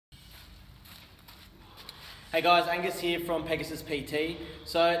Hey guys, Angus here from Pegasus PT.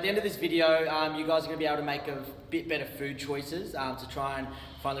 So at the end of this video, you guys are going to be able to make a bit better food choices to try and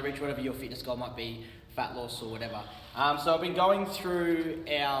finally reach whatever your fitness goal might be, fat loss or whatever. So I've been going through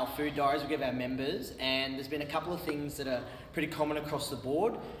our food diaries we give our members, and there's been a couple of things that are pretty common across the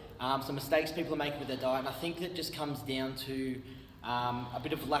board. Some mistakes people are making with their diet, and I think that just comes down to a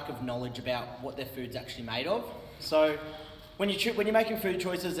bit of lack of knowledge about what their food's actually made of. So when you're making food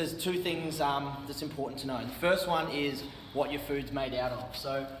choices, there's two things that's important to know. The first one is what your food's made out of.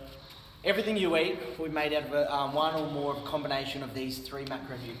 So everything you eat will be made out of one or more of a combination of these three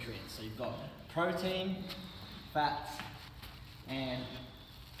macronutrients. So you've got protein, fats, and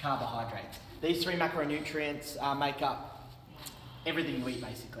carbohydrates. These three macronutrients make up everything you eat,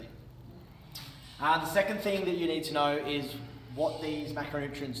 basically. The second thing that you need to know is what these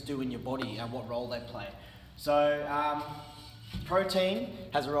macronutrients do in your body and what role they play. So protein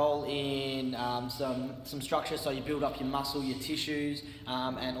has a role in some structure, so you build up your muscle, your tissues,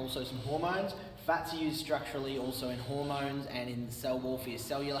 and also some hormones. Fats are used structurally also in hormones and in the cell wall for your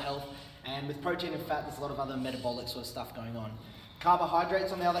cellular health. And with protein and fat, there's a lot of other metabolic sort of stuff going on.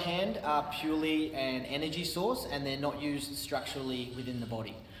 Carbohydrates, on the other hand, are purely an energy source, and they're not used structurally within the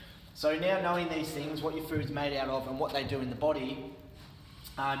body. So now knowing these things, what your food's made out of and what they do in the body,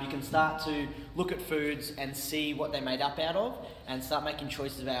 you can start to look at foods and see what they're made up out of, and start making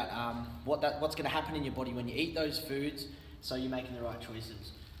choices about what's going to happen in your body when you eat those foods, so you're making the right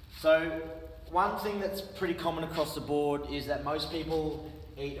choices. So one thing that's pretty common across the board is that most people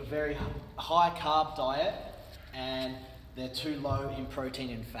eat a very high carb diet and they're too low in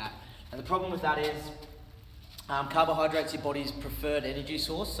protein and fat. And the problem with that is carbohydrates, your body's preferred energy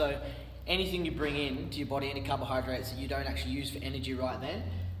source. So anything you bring into your body, any carbohydrates that you don't actually use for energy right then,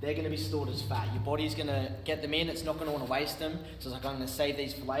 they're going to be stored as fat. Your body's going to get them in, it's not going to want to waste them, so it's like, I'm going to save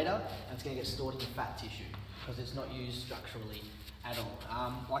these for later, and it's going to get stored in your fat tissue because it's not used structurally at all.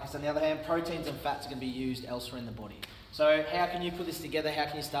 Like I said, on the other hand, proteins and fats are going to be used elsewhere in the body. So how can you put this together? How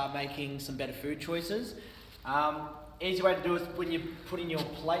can you start making some better food choices? Easy way to do it is when you're putting your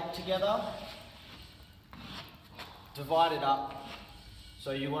plate together, divide it up.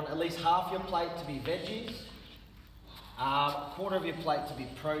 So you want at least half your plate to be veggies, a quarter of your plate to be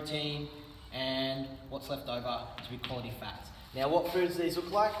protein, and what's left over to be quality fats. Now, what foods do these look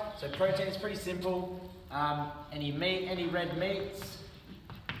like? So protein is pretty simple. Any meat, any red meats,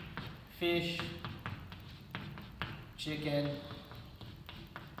 fish, chicken,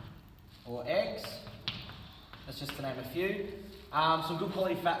 or eggs. That's just to name a few. Some good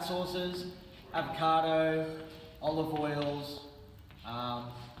quality fat sources: avocado, olive oils,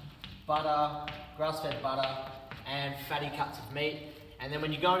 butter, grass-fed butter, and fatty cuts of meat. And then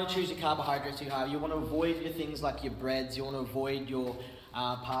when you're going to choose your carbohydrates you want to avoid your things like your breads, you want to avoid your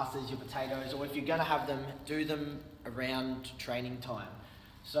pastas, your potatoes, or if you're going to have them, do them around training time.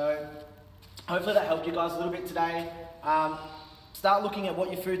 So hopefully that helped you guys a little bit today. Start looking at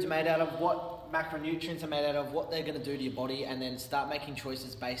what your foods are made out of, what macronutrients are made out of, what they're going to do to your body, and then start making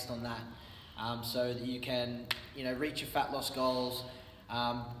choices based on that. So that you can, reach your fat loss goals,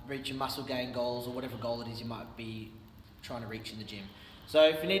 reach your muscle gain goals, or whatever goal it is you might be trying to reach in the gym. So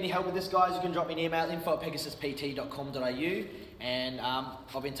if you need any help with this, guys, you can drop me an email, info@pegasuspT.com.au, and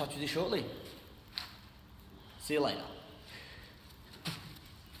I'll be in touch with you shortly. See you later.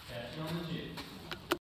 Yeah,